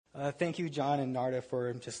Thank you, John and Narda,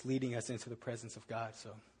 for just leading us into the presence of God.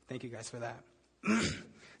 So thank you guys for that.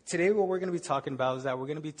 Today, what we're going to be talking about is that we're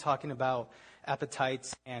going to be talking about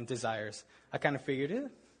appetites and desires. I kind of figured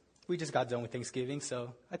it. We just got done with Thanksgiving,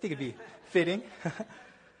 so I think it'd be fitting.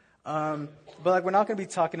 But we're not going to be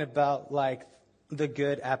talking about the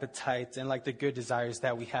good appetites and the good desires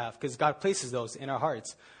that we have, because God places those in our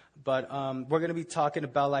hearts. But we're going to be talking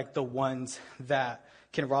about the ones that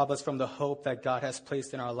can rob us from the hope that God has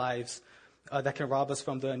placed in our lives, that can rob us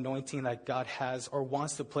from the anointing that God has or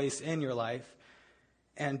wants to place in your life,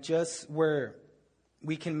 and just where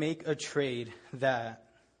we can make a trade that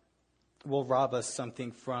will rob us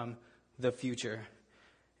something from the future.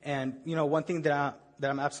 And, one thing that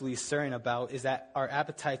I'm absolutely certain about is that our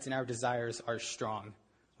appetites and our desires are strong,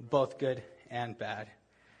 both good and bad.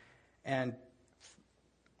 And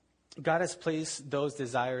God has placed those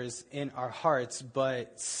desires in our hearts,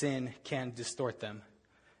 but sin can distort them.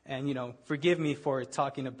 And, forgive me for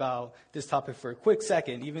talking about this topic for a quick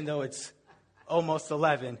second, even though it's almost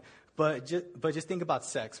 11. But just think about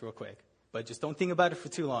sex real quick. But just don't think about it for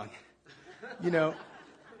too long.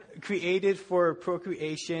 Created for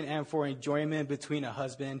procreation and for enjoyment between a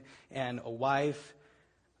husband and a wife.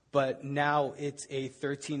 But now it's a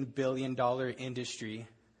 $13 billion industry.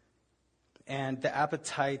 And the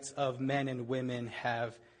appetites of men and women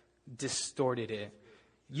have distorted it.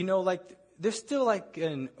 There's still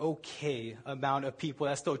an okay amount of people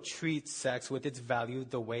that still treat sex with its value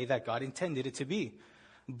the way that God intended it to be.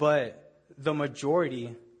 But the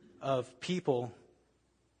majority of people,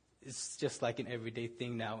 it's just like an everyday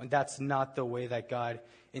thing now. And that's not the way that God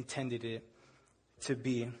intended it to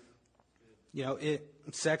be.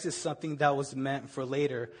 Sex is something that was meant for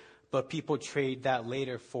later, but people trade that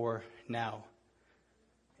later for now.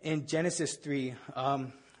 In Genesis 3,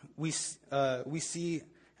 we see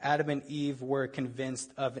Adam and Eve were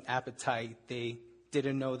convinced of an appetite they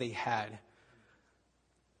didn't know they had.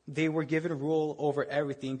 They were given rule over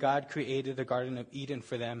everything. God created the Garden of Eden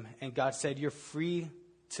for them, and God said, you're free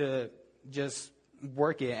to just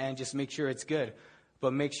work it and just make sure it's good,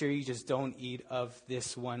 but make sure you just don't eat of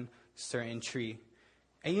this one certain tree.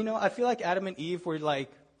 And I feel like Adam and Eve were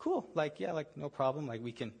cool, no problem,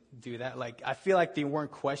 we can do that. I feel like they weren't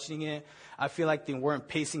questioning it. I feel like they weren't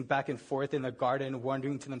pacing back and forth in the garden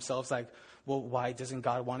wondering to themselves well, why doesn't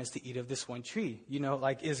God want us to eat of this one tree?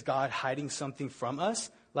 Is God hiding something from us?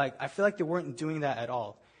 I feel like they weren't doing that at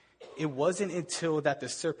all. It wasn't until that the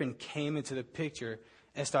serpent came into the picture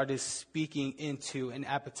and started speaking into an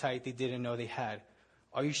appetite they didn't know they had.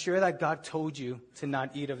 Are you sure that God told you to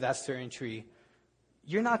not eat of that certain tree?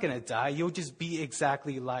 You're not going to die. You'll just be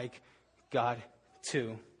exactly like God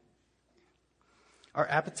too. Our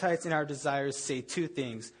appetites and our desires say two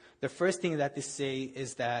things. The first thing that they say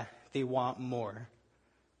is that they want more.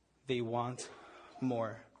 They want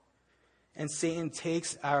more. And Satan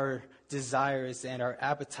takes our desires and our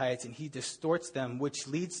appetites and he distorts them, which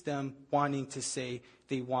leads them wanting to say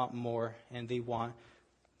they want more and they want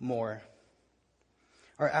more.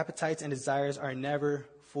 Our appetites and desires are never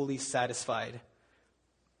fully satisfied.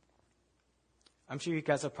 I'm sure you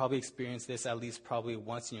guys have probably experienced this at least probably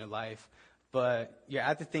once in your life, but you're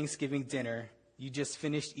at the Thanksgiving dinner, you just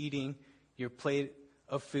finished eating your plate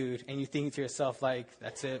of food, and you're thinking to yourself,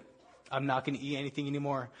 that's it. I'm not going to eat anything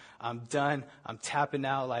anymore. I'm done. I'm tapping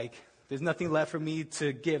out. There's nothing left for me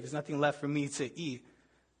to give. There's nothing left for me to eat.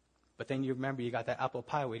 But then you remember you got that apple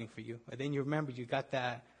pie waiting for you. And then you remember you got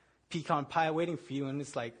that pecan pie waiting for you, and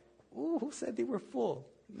it's ooh, who said they were full?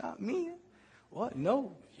 Not me. What?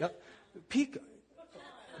 No. Yep. Pecan.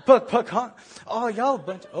 Oh, y'all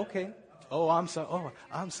bunch. Okay. Oh, I'm sorry. Oh,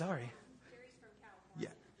 I'm sorry. Yeah.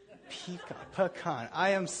 Pecan. I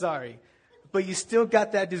am sorry. But you still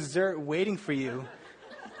got that dessert waiting for you.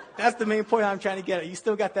 That's the main point I'm trying to get at. You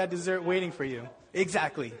still got that dessert waiting for you.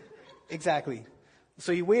 Exactly.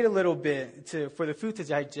 So you wait a little bit for the food to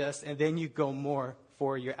digest, and then you go more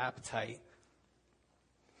for your appetite.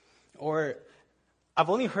 Or I've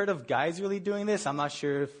only heard of guys really doing this. I'm not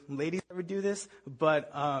sure if ladies ever do this, but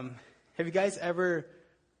have you guys ever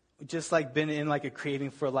just been in a craving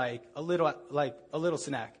for a little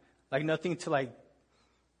snack, nothing to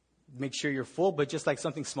make sure you're full, but just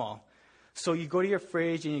something small. So you go to your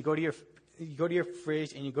fridge and you go to your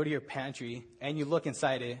pantry and you look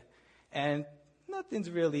inside it, and nothing's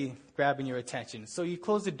really grabbing your attention. So you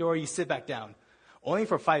close the door, you sit back down, only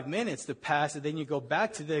for 5 minutes to pass, and then you go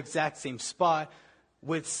back to the exact same spot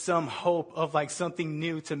with some hope of something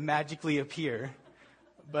new to magically appear.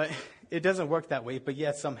 But it doesn't work that way, but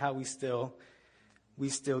yet somehow we still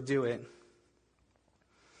do it.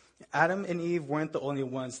 Adam and Eve weren't the only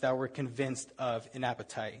ones that were convinced of an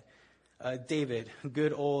appetite. David,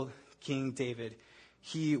 good old King David,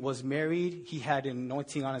 he was married. He had an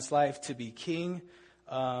anointing on his life to be king.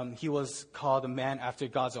 He was called a man after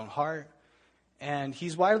God's own heart. And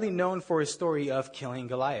he's widely known for his story of killing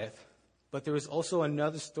Goliath. But there was also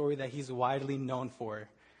another story that he's widely known for.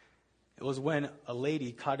 It was when a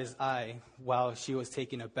lady caught his eye while she was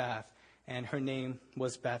taking a bath. And her name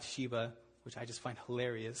was Bathsheba, which I just find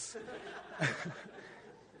hilarious.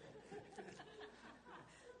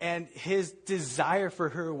 And his desire for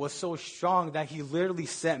her was so strong that he literally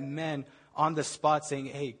sent men on the spot saying,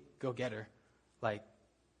 hey, go get her. Like,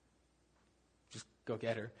 just go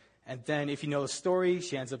get her. And then if you know the story,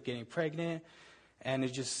 she ends up getting pregnant. And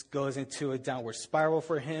it just goes into a downward spiral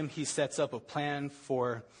for him. He sets up a plan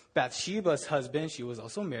for Bathsheba's husband. She was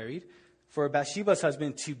also married. For Bathsheba's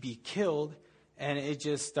husband to be killed. And it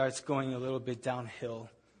just starts going a little bit downhill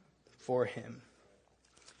for him.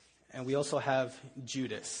 And we also have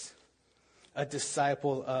Judas, a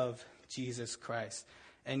disciple of Jesus Christ.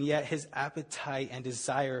 And yet his appetite and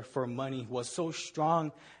desire for money was so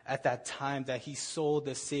strong at that time that he sold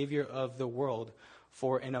the Savior of the world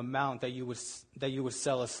for an amount that you would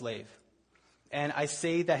sell a slave. And I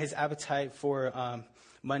say that his appetite for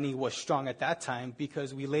money was strong at that time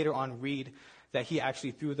because we later on read that he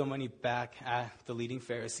actually threw the money back at the leading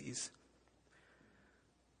Pharisees.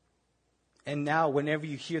 And now, whenever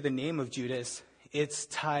you hear the name of Judas, it's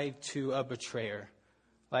tied to a betrayer.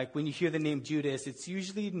 Like, when you hear the name Judas, it's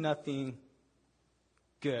usually nothing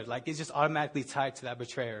good. Like, it's just automatically tied to that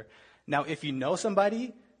betrayer. Now, if you know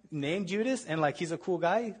somebody named Judas, and, like, he's a cool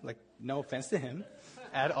guy, like, no offense to him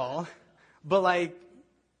at all. But, like,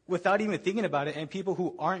 without even thinking about it, and people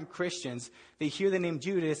who aren't Christians, they hear the name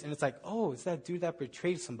Judas, and it's like, oh, it's that dude that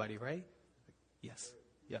betrayed somebody, right? Yes.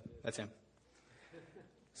 Yeah, that's him.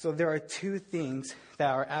 So there are two things that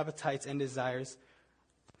our appetites and desires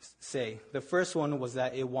say. The first one was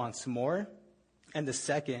that it wants more, and the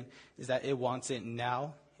second is that it wants it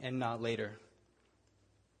now and not later.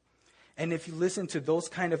 And if you listen to those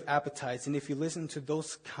kind of appetites, and if you listen to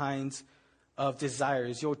those kinds of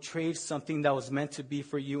desires, you'll trade something that was meant to be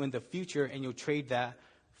for you in the future, and you'll trade that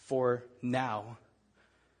for now.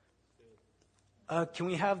 Can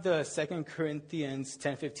we have the 2 Corinthians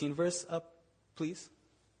 10:15 verse up, please?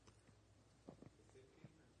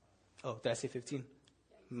 Oh, did I say 15?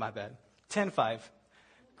 My bad. 10:5.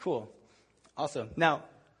 Cool. Awesome. Now,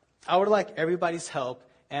 I would like everybody's help,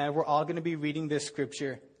 and we're all going to be reading this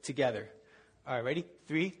scripture together. All right, ready?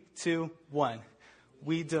 3, 2, 1.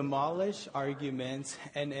 We demolish arguments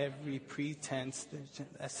and every pretense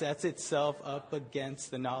that sets itself up against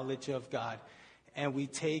the knowledge of God. And we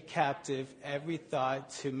take captive every thought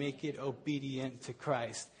to make it obedient to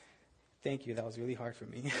Christ. Thank you. That was really hard for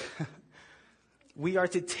me. We are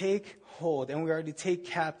to take hold and we are to take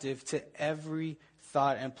captive to every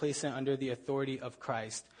thought and place it under the authority of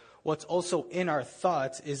Christ. What's also in our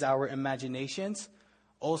thoughts is our imaginations,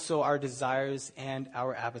 also our desires and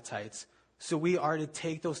our appetites. So we are to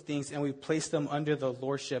take those things and we place them under the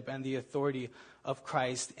lordship and the authority of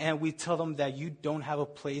Christ. And we tell them that you don't have a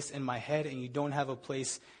place in my head and you don't have a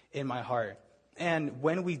place in my heart. And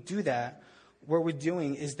when we do that, what we're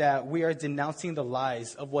doing is that we are denouncing the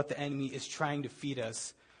lies of what the enemy is trying to feed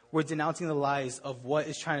us. We're denouncing the lies of what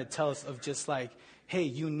is trying to tell us of just like, hey,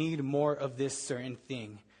 you need more of this certain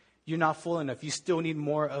thing. You're not full enough. You still need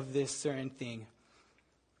more of this certain thing.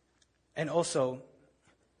 And also,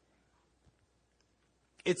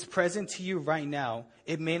 it's present to you right now.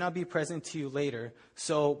 It may not be present to you later,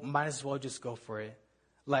 so might as well just go for it.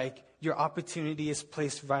 Like, your opportunity is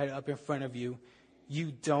placed right up in front of you.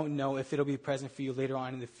 You don't know if it'll be present for you later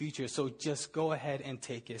on in the future, so just go ahead and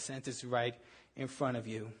take it since it's right in front of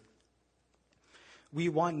you. We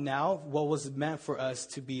want now what was meant for us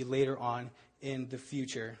to be later on in the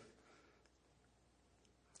future.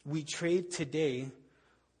 We trade today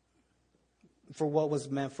for what was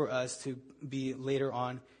meant for us to be later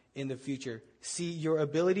on in the future. See, your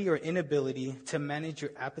ability or inability to manage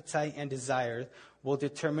your appetite and desire will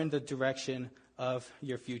determine the direction of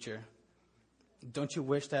your future. Don't you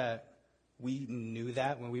wish that we knew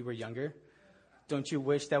that when we were younger? Don't you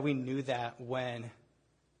wish that we knew that when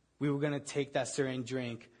we were going to take that certain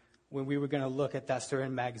drink, when we were going to look at that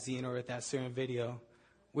certain magazine or at that certain video,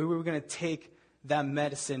 when we were going to take that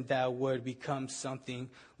medicine that would become something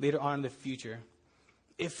later on in the future?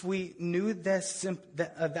 If we knew that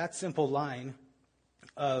simple line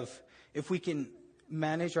of if we can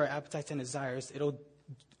manage our appetites and desires, it'll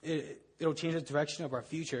change the direction of our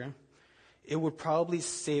future. It would probably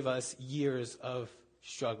save us years of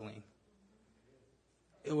struggling.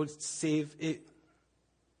 it would save it.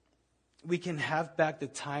 We can have back the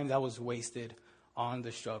time that was wasted on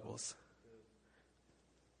the struggles.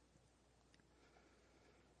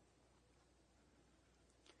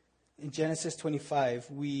 In Genesis 25,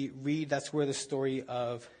 we read that's where the story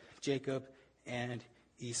of Jacob and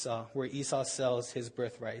Esau, where Esau sells his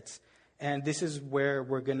birthrights. And this is where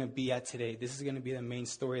we're going to be at today. This is going to be the main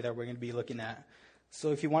story that we're going to be looking at.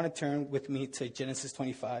 So if you want to turn with me to Genesis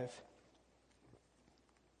 25.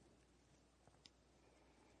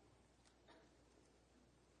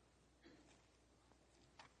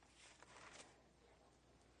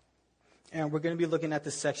 And we're going to be looking at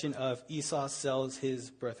the section of Esau sells his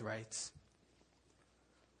birthrights.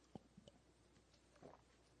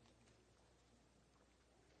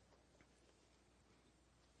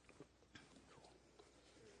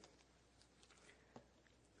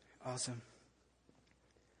 Awesome.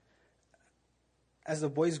 As the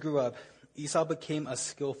boys grew up, Esau became a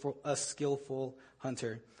skillful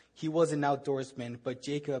hunter. He was an outdoorsman, but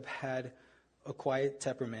Jacob had a quiet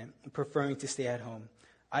temperament, preferring to stay at home.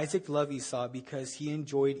 Isaac loved Esau because he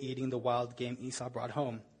enjoyed eating the wild game Esau brought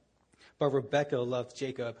home. But Rebekah loved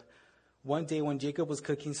Jacob. One day when Jacob was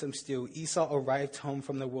cooking some stew, Esau arrived home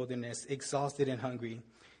from the wilderness, exhausted and hungry.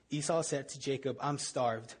 Esau said to Jacob, "I'm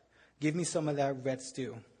starved. Give me some of that red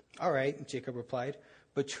stew." "All right," Jacob replied,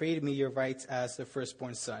 "but trade me your rights as the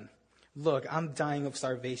firstborn son." "Look, I'm dying of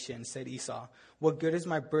starvation," said Esau. "What good is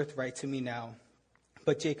my birthright to me now?"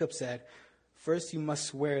 But Jacob said, "First you must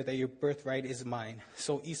swear that your birthright is mine."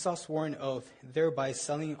 So Esau swore an oath, thereby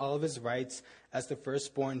selling all of his rights as the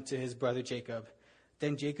firstborn to his brother Jacob.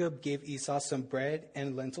 Then Jacob gave Esau some bread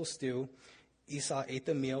and lentil stew. Esau ate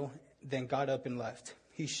the meal, then got up and left.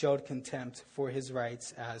 He showed contempt for his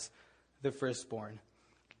rights as the firstborn.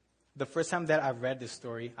 The first time that I read this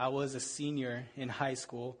story, I was a senior in high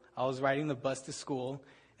school. I was riding the bus to school,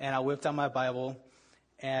 and I whipped out my Bible,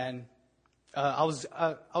 and I was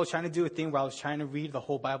trying to do a thing where I was trying to read the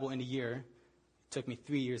whole Bible in a year. It took me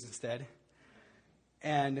 3 years instead.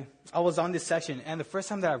 And I was on this section, and the first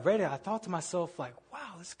time that I read it, I thought to myself, like,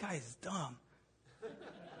 wow, this guy is dumb.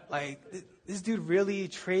 Like, this dude really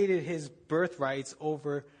traded his birthrights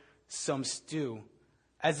over some stew.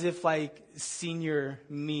 As if, like, senior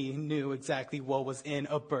me knew exactly what was in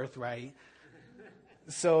a birthright.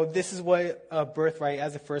 So this is what a birthright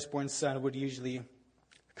as a firstborn son would usually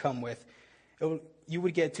come with. You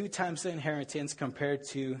would get 2 times the inheritance compared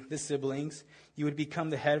to the siblings. You would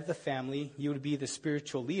become the head of the family. You would be the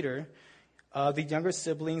spiritual leader. The younger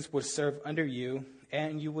siblings would serve under you,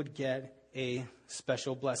 and you would get a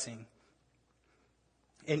special blessing.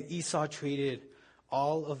 And Esau traded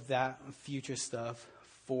all of that future stuff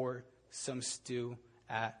for some stew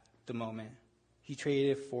at the moment. He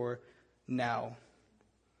traded it for now.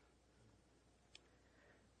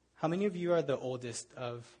 How many of you are the oldest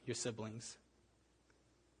of your siblings?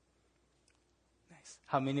 Nice.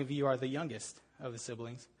 How many of you are the youngest of the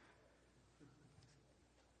siblings?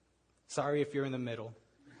 Sorry if you're in the middle.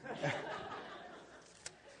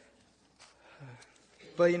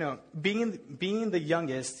 But, being the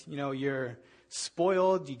youngest, you're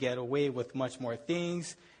spoiled, you get away with much more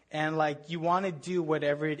things, and, you want to do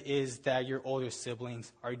whatever it is that your older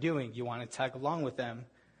siblings are doing. You want to tag along with them.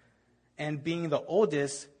 And being the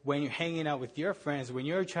oldest, when you're hanging out with your friends, when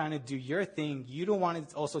you're trying to do your thing, you don't want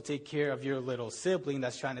to also take care of your little sibling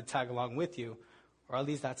that's trying to tag along with you. Or at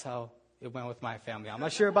least that's how it went with my family. I'm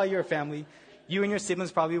not sure about your family. You and your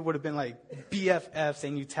siblings probably would have been like BFFs,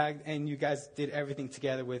 and you guys did everything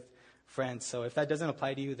together with friends. So if that doesn't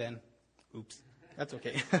apply to you, then oops, that's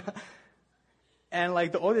okay. And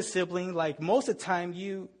the oldest sibling, most of the time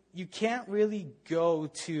you can't really go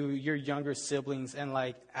to your younger siblings and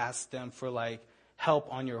ask them for help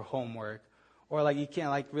on your homework, or you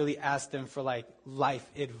can't really ask them for life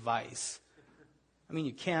advice. I mean,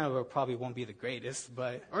 you can, but it probably won't be the greatest,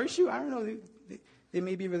 or shoot, I don't know, they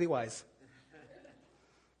may be really wise.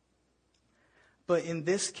 But in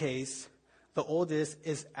this case, the oldest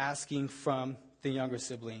is asking from the younger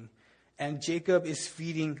sibling, and Jacob is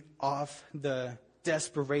feeding off the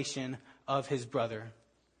desperation of his brother.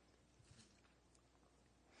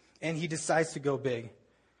 And he decides to go big.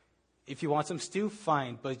 If you want some stew,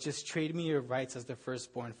 fine, but just trade me your rights as the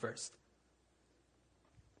firstborn first.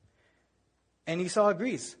 And Esau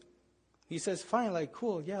agrees. He says, fine,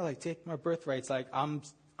 cool, yeah, take my birthrights.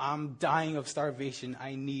 I'm dying of starvation.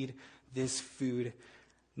 I need this food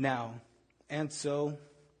now. And so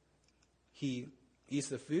he eats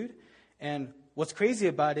the food. And what's crazy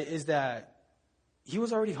about it is that he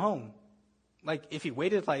was already home. If he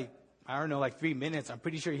waited 3 minutes, I'm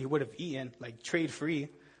pretty sure he would have eaten, trade free.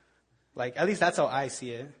 Like, at least that's how I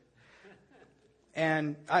see it.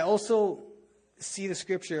 And I also see the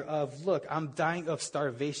scripture of, look, I'm dying of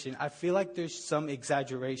starvation. I feel like there's some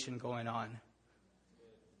exaggeration going on.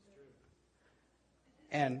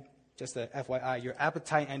 And just a FYI, your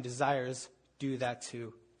appetite and desires do that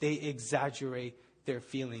too. They exaggerate their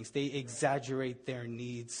feelings. They exaggerate their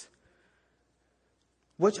needs.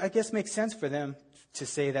 Which I guess makes sense for them to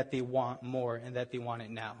say that they want more and that they want it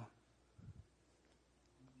now.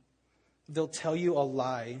 They'll tell you a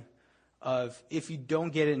lie of, if you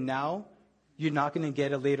don't get it now, you're not going to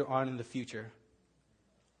get it later on in the future.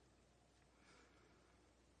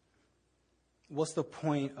 What's the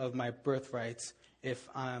point of my birthrights if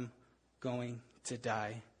I'm going to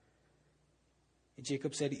die?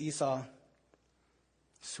 Jacob said to Esau,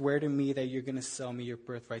 swear to me that you're going to sell me your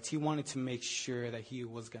birthrights. He wanted to make sure that he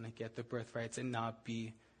was going to get the birthrights and not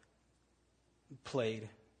be played.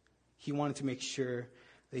 He wanted to make sure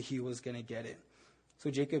that he was going to get it.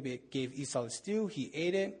 So Jacob gave Esau the stew. He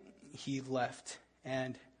ate it. He left.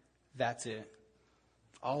 And that's it.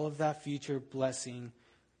 All of that future blessing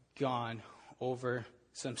gone over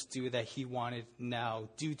some stew that he wanted now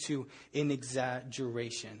due to an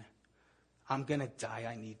exaggeration. I'm going to die.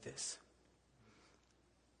 I need this.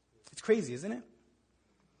 It's crazy, isn't it?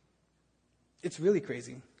 It's really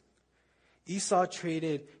crazy. Esau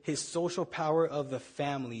traded his social power of the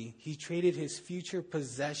family. He traded his future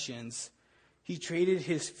possessions. He traded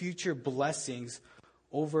his future blessings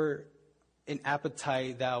over an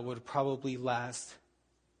appetite that would probably last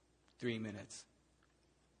 3 minutes.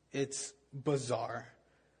 It's bizarre.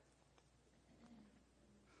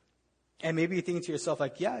 And maybe you're thinking to yourself,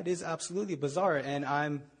 like, yeah, it is absolutely bizarre. And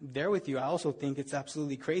I'm there with you. I also think it's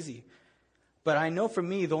absolutely crazy. But I know for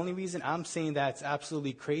me, the only reason I'm saying that it's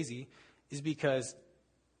absolutely crazy is because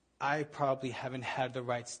I probably haven't had the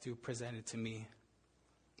right stew presented to me.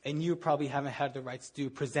 And you probably haven't had the right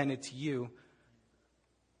stew presented to you.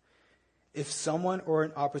 If someone or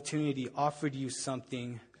an opportunity offered you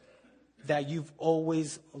something that you've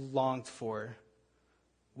always longed for,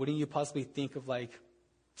 wouldn't you possibly think of, like,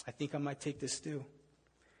 I think I might take this stew?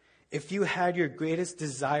 If you had your greatest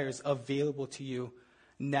desires available to you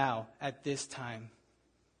now, at this time,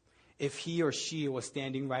 if he or she was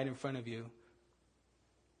standing right in front of you,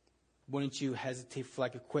 wouldn't you hesitate for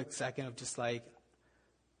like a quick second of just like,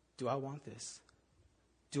 do I want this?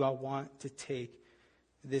 Do I want to take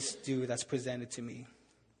this stew that's presented to me?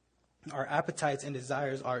 Our appetites and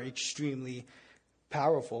desires are extremely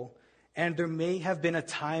powerful. And there may have been a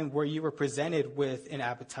time where you were presented with an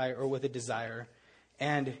appetite or with a desire,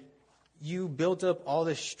 and you built up all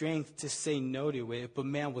the strength to say no to it. But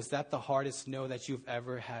man, was that the hardest no that you've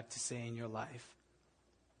ever had to say in your life?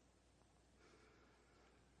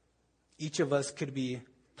 Each of us could be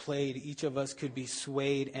played. Each of us could be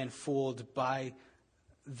swayed and fooled by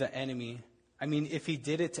the enemy. I mean, if he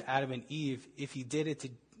did it to Adam and Eve, if he did it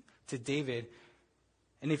to David,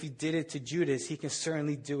 and if he did it to Judas, he can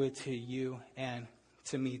certainly do it to you and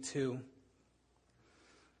to me too.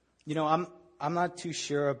 You know, I'm not too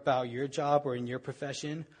sure about your job or in your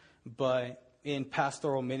profession, but in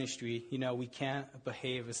pastoral ministry, you know, we can't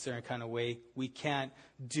behave a certain kind of way. We can't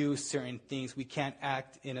do certain things. We can't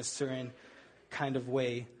act in a certain kind of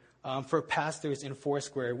way. For pastors in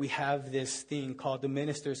Foursquare, we have this thing called the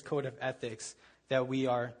Minister's Code of Ethics that we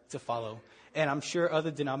are to follow. And I'm sure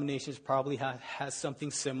other denominations probably has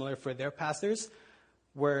something similar for their pastors,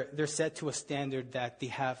 where they're set to a standard that they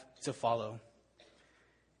have to follow.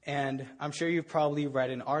 And I'm sure you've probably read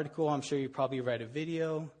an article. I'm sure you've probably read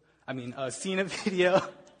seen a video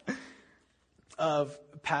of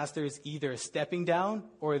pastors either stepping down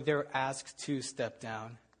or they're asked to step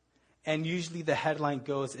down. And usually the headline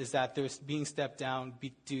goes is that they're being stepped down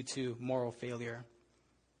due to moral failure.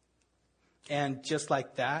 And just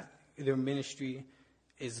like that, their ministry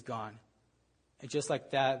is gone. And just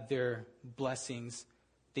like that, their blessings,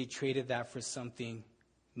 they traded that for something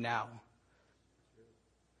now.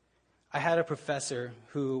 I had a professor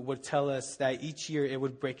who would tell us that each year it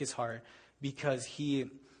would break his heart because he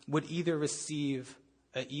would either receive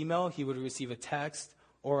an email, he would receive a text,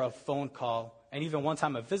 or a phone call, and even one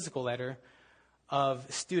time a physical letter of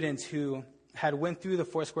students who had went through the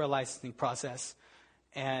Foursquare licensing process,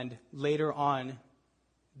 and later on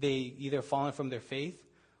they either fallen from their faith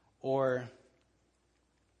or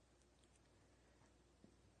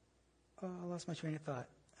I lost my train of thought.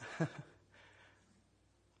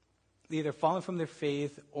 Either fallen from their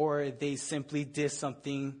faith or they simply did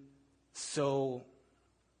something so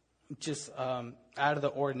just out of the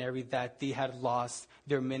ordinary that they had lost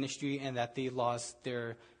their ministry and that they lost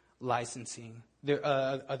their licensing, their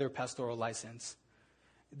other pastoral license.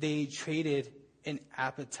 they traded an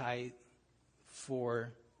appetite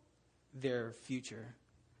for their future.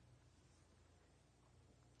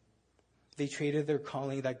 They traded their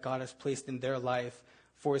calling that God has placed in their life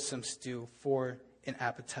for some stew, for an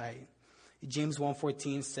appetite. James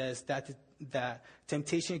 1:14 says that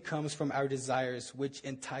temptation comes from our desires, which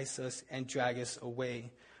entice us and drag us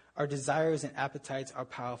away. Our desires and appetites are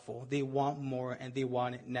powerful. They want more, and they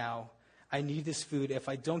want it now. I need this food. If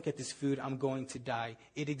I don't get this food, I'm going to die.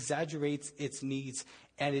 It exaggerates its needs,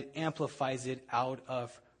 and it amplifies it out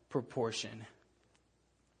of proportion.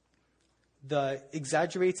 The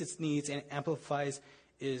exaggerates its needs and amplifies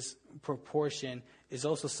its proportion is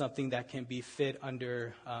also something that can be fit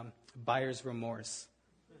under buyer's remorse.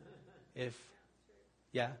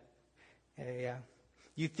 Yeah.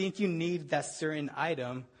 You think you need that certain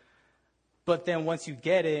item, but then once you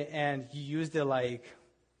get it and you used it like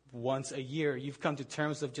once a year, you've come to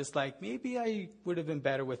terms of just like, maybe I would have been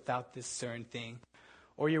better without this certain thing.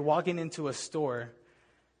 Or you're walking into a store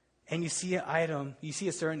and you see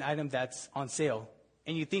a certain item that's on sale.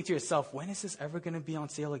 And you think to yourself, when is this ever going to be on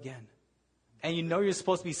sale again? And you know you're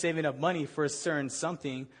supposed to be saving up money for a certain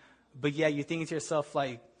something, but yeah, you're thinking to yourself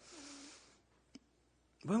like,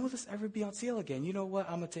 when will this ever be on sale again? You know what?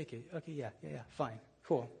 I'm going to take it. Okay, yeah, fine,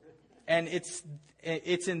 cool. And it's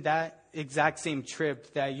in that exact same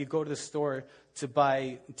trip that you go to the store to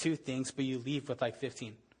buy 2 things, but you leave with like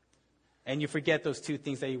 15. And you forget those 2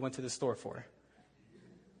 things that you went to the store for.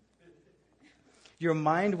 Your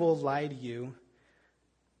mind will lie to you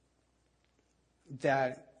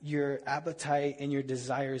that your appetite and your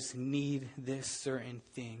desires need this certain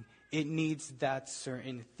thing. It needs that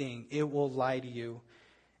certain thing. It will lie to you.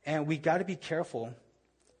 And we got to be careful.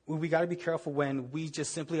 We got to be careful when we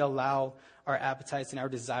just simply allow our appetites and our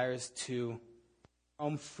desires to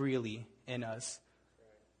roam freely in us,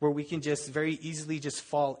 where we can just very easily just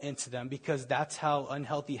fall into them, because that's how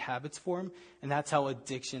unhealthy habits form, and that's how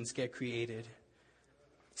addictions get created.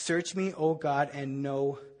 Search me, O God, and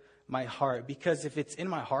know my heart, because if it's in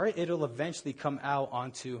my heart, it'll eventually come out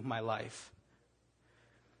onto my life.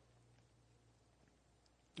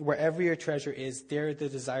 Wherever your treasure is, there the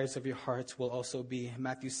desires of your hearts will also be.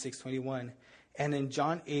 Matthew 6:21. And in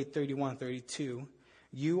John 8:31-32,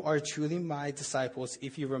 you are truly my disciples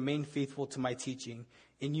if you remain faithful to my teaching,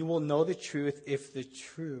 and you will know the truth if the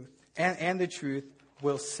truth, and the truth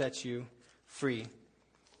will set you free.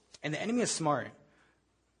 And the enemy is smart.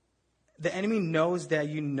 The enemy knows that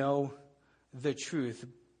you know the truth.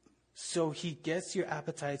 So he gets your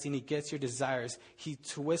appetites and he gets your desires. He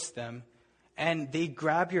twists them. And they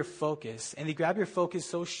grab your focus. And they grab your focus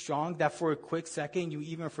so strong that for a quick second, you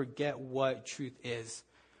even forget what truth is.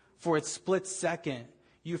 For a split second,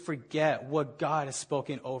 you forget what God has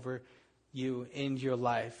spoken over you in your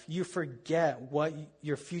life. You forget what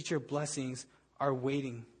your future blessings are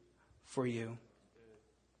waiting for you.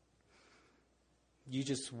 You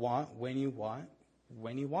just want when you want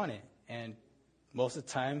it. And most of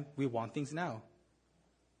the time, we want things now.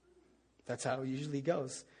 That's how it usually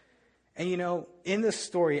goes. And you know, in the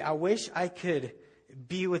story, I wish I could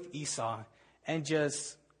be with Esau and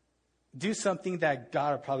just do something that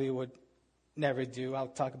God probably would never do. I'll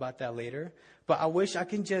talk about that later. But I wish I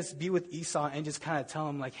can just be with Esau and just kind of tell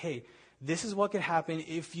him like, hey, this is what could happen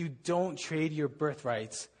if you don't trade your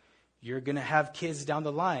birthrights. You're going to have kids down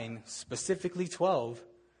the line, specifically 12.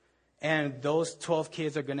 And those 12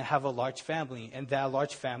 kids are going to have a large family. And that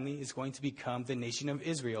large family is going to become the nation of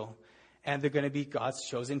Israel. And they're going to be God's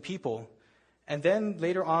chosen people. And then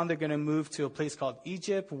later on, they're going to move to a place called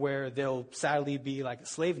Egypt, where they'll sadly be like a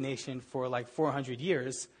slave nation for like 400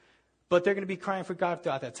 years. But they're going to be crying for God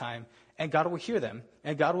throughout that time. And God will hear them.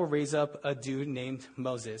 And God will raise up a dude named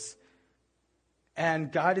Moses.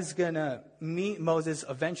 And God is going to meet Moses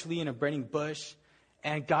eventually in a burning bush.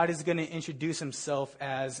 And God is going to introduce himself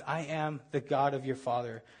as, I am the God of your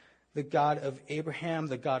father, the God of Abraham,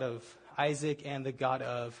 the God of Isaac, and the God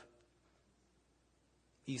of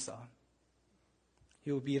Esau.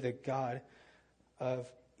 He will be the God of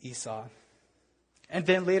Esau. And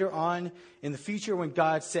then later on in the future, when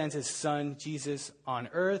God sends his son Jesus on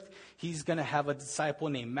earth, he's going to have a disciple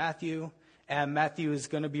named Matthew. And Matthew is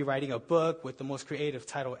going to be writing a book with the most creative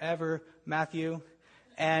title ever, Matthew.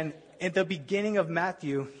 And in the beginning of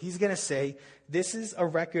Matthew, he's going to say, this is a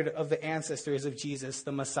record of the ancestors of Jesus,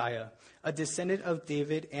 the Messiah, a descendant of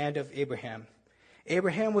David and of Abraham.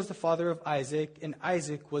 Abraham was the father of Isaac, and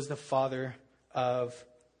Isaac was the father of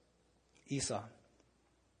Esau.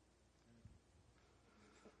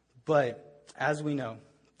 But as we know,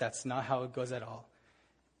 that's not how it goes at all.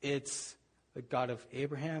 It's the God of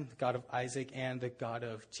Abraham, the God of Isaac, and the God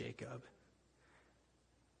of Jacob.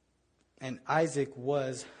 And Isaac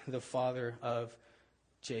was the father of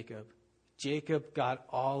Jacob. Jacob got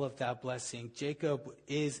all of that blessing. Jacob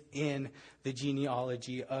is in the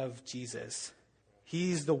genealogy of Jesus.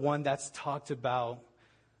 He's the one that's talked about.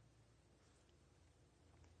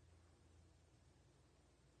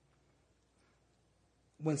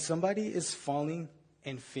 When somebody is falling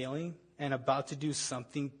and failing and about to do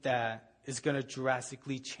something that is going to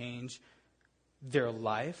drastically change their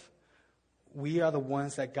life, we are the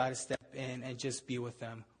ones that got to step in and just be with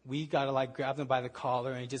them. We got to grab them by the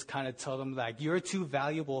collar and just kind of tell them you're too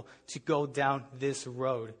valuable to go down this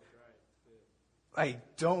road.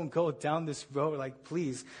 Don't go down this road,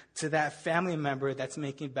 please. To that family member that's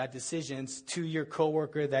making bad decisions, to your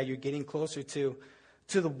coworker that you're getting closer to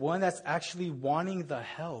the one that's actually wanting the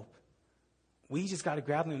help. We just got to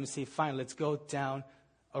grab them and say, fine, let's go down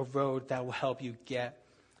a road that will help you get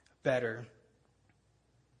better.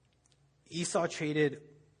 Esau traded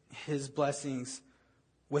his blessings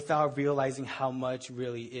without realizing how much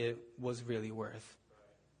really it was really worth.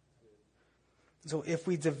 So if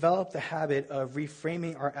we develop the habit of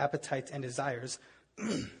reframing our appetites and desires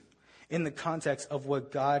in the context of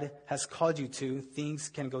what God has called you to, things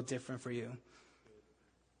can go different for you.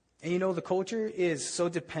 And the culture is so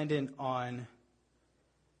dependent on,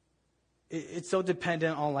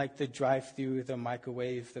 the drive-through, the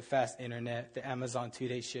microwave, the fast internet, the Amazon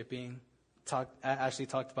 2-day shipping. I actually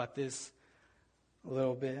talked about this a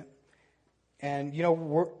little bit. And,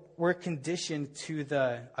 we're conditioned to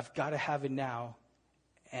I've got to have it now,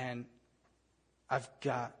 and I've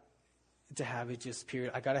got to have it just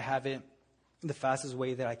period. I got to have it the fastest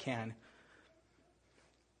way that I can.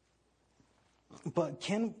 But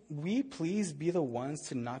can we please be the ones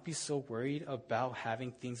to not be so worried about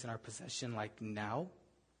having things in our possession now?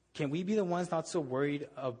 Can we be the ones not so worried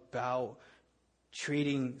about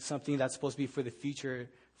trading something that's supposed to be for the future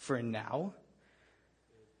for now?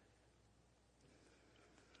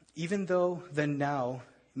 Even though the now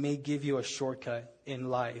may give you a shortcut in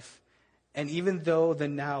life, and even though the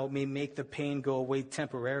now may make the pain go away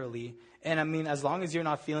temporarily, and as long as you're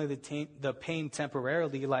not feeling the pain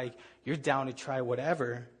temporarily, you're down to try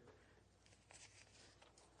whatever.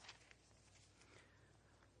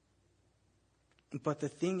 But the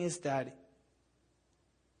thing is that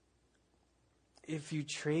if you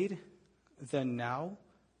trade the now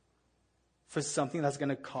for something that's going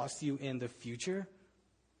to cost you in the future,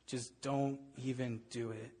 just don't even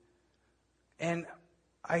do it. And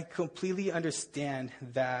I completely understand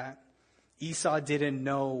that Esau didn't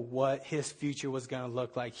know what his future was going to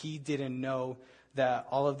look like. He didn't know that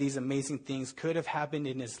all of these amazing things could have happened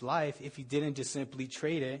in his life if he didn't just simply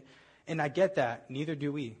trade it. And I get that. Neither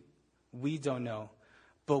do we. We don't know.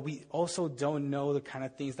 But we also don't know the kind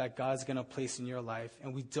of things that God's going to place in your life.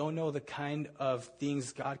 And we don't know the kind of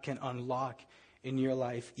things God can unlock in your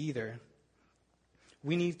life either.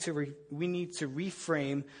 We need to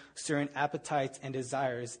reframe certain appetites and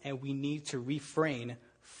desires, and we need to refrain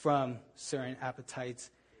from certain appetites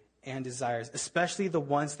and desires, especially the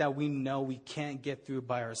ones that we know we can't get through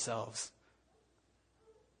by ourselves.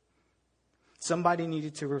 Somebody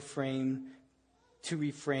needed to reframe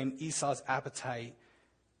Esau's appetite,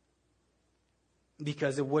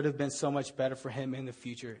 because it would have been so much better for him in the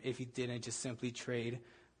future if he didn't just simply trade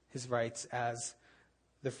his rights as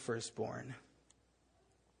the firstborn.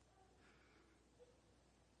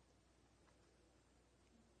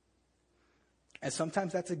 And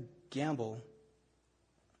sometimes that's a gamble,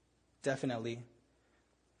 definitely,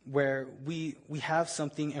 where we have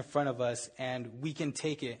something in front of us and we can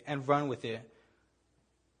take it and run with it.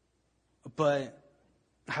 But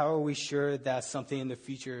how are we sure that something in the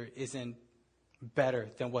future isn't better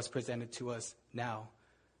than what's presented to us now?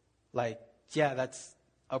 Yeah, that's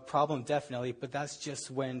a problem, definitely, but that's just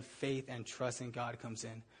when faith and trust in God comes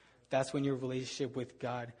in. That's when your relationship with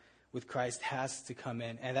God, with Christ, has to come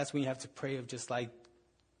in. And that's when you have to pray of just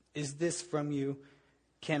is this from you?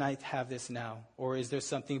 Can I have this now? Or is there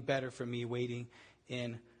something better for me waiting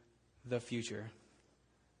in the future?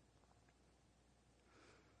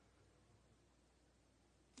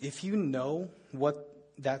 If you know what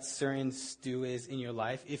that certain stew is in your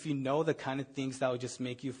life, if you know the kind of things that will just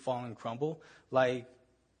make you fall and crumble,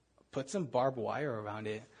 put some barbed wire around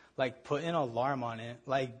it. Put an alarm on it.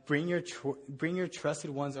 Bring your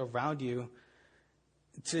trusted ones around you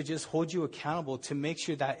to just hold you accountable, to make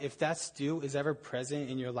sure that if that stew is ever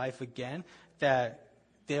present in your life again, that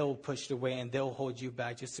they'll push it away and they'll hold you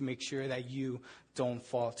back, just to make sure that you don't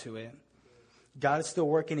fall to it. God is still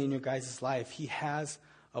working in your guys' life. He has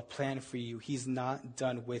a plan for you. He's not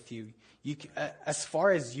done with you. As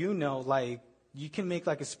far as you know, you can make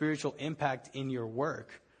a spiritual impact in your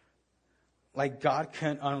work. like God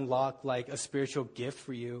can unlock like a spiritual gift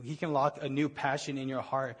for you. He can unlock a new passion in your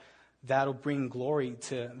heart that'll bring glory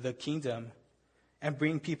to the kingdom and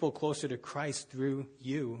bring people closer to Christ through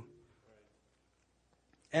you.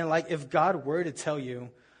 And like if God were to tell you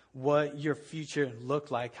what your future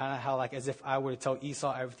looked like, kind of how like as if I were to tell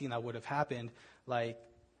Esau everything that would have happened, like,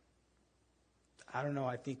 I don't know,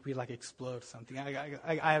 I think we like explode something.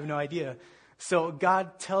 I have no idea. So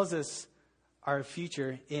God tells us our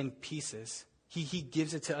future in pieces. He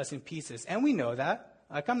gives it to us in pieces. And we know that.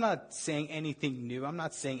 Like, I'm not saying anything new. I'm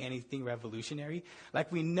not saying anything revolutionary.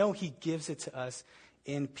 Like, we know he gives it to us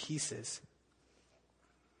in pieces.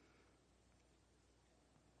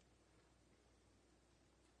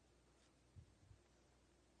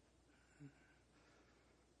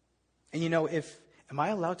 And am I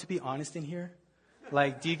allowed to be honest in here?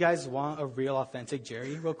 Like, do you guys want a real, authentic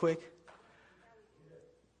Gerry real quick?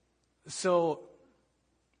 So,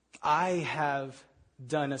 I have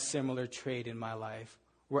done a similar trade in my life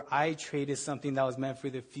where I traded something that was meant for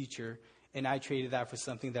the future and I traded that for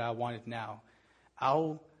something that I wanted now.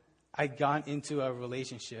 I got into a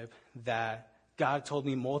relationship that God told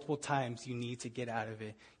me multiple times, you need to get out of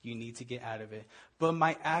it. You need to get out of it. But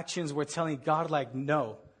my actions were telling God, like,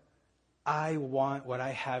 no, I want what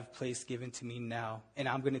I have placed given to me now, and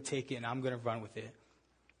I'm going to take it and I'm going to run with it.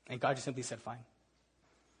 And God just simply said, fine.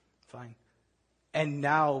 Fine. And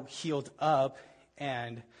now, healed up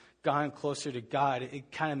and gone closer to God,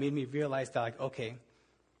 it kind of made me realize that, like, okay,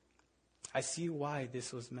 I see why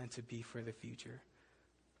this was meant to be for the future.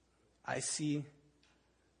 I see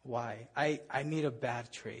why. I made a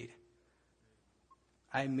bad trade.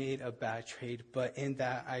 I made a bad trade, but in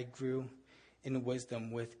that I grew in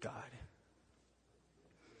wisdom with God.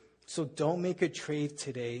 So don't make a trade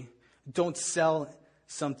today. Don't sell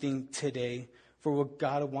something today for what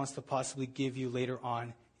God wants to possibly give you later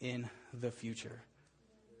on in the future.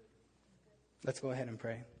 Let's go ahead and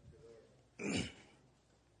pray. Thank you,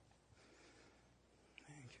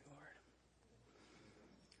 Lord.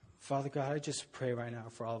 Father God, I just pray right now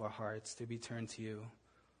for all of our hearts to be turned to you.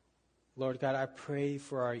 Lord God, I pray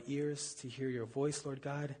for our ears to hear your voice, Lord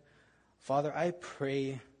God. Father, I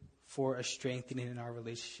pray for a strengthening in our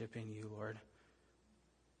relationship in you, Lord.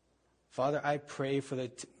 Father, I pray for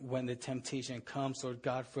when the temptation comes, Lord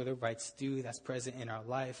God, for the right stew that's present in our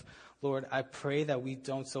life. Lord, I pray that we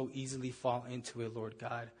don't so easily fall into it, Lord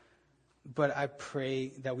God. But I pray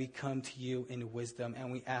that we come to you in wisdom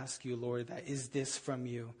and we ask you, Lord, that is this from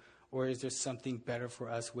you, or is there something better for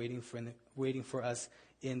us waiting for us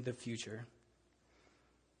in the future?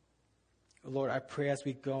 Lord, I pray as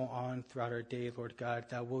we go on throughout our day, Lord God,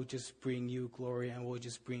 that we'll just bring you glory and we'll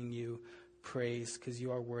just bring you praise because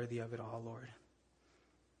you are worthy of it all, Lord.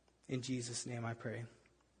 In Jesus' name I pray.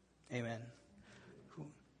 Amen.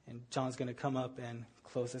 And John's going to come up and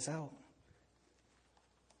close us out.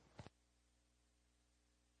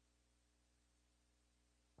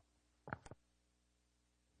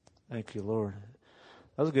 Thank you, Lord.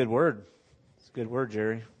 That was a good word. It's a good word,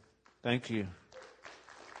 Gerry. Thank you.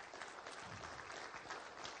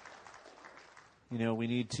 We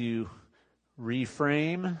need to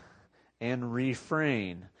reframe and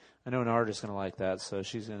refrain. I know an artist is going to like that, so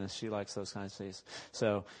she likes those kinds of things.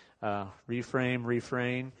 So, reframe,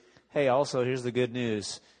 refrain. Hey, also, here's the good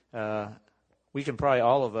news. We can probably,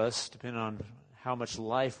 all of us, depending on how much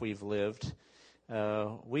life we've lived,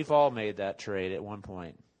 we've all made that trade at one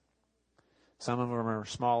point. Some of them are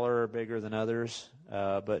smaller or bigger than others,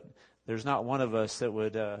 but there's not one of us that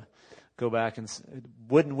would go back and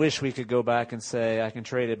wouldn't wish we could go back and say, I can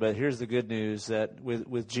trade it. But here's the good news, that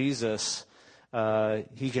with Jesus,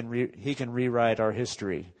 he can rewrite our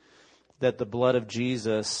history. That the blood of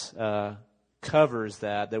Jesus covers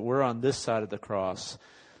that we're on this side of the cross.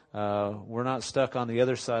 We're not stuck on the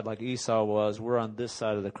other side like Esau was. We're on this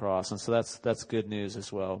side of the cross. And so that's good news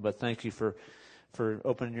as well. But thank you for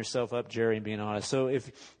opening yourself up, Gerry, and being honest. So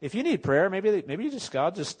if you need prayer, maybe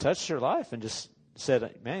God just touched your life and just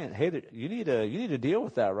said, man, hey, you need to deal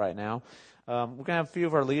with that right now. We're going to have a few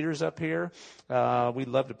of our leaders up here. We'd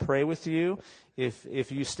love to pray with you.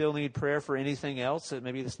 If you still need prayer for anything else that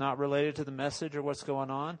maybe that's not related to the message or what's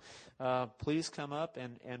going on, please come up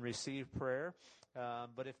and receive prayer.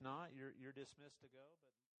 But if not, you're dismissed to go.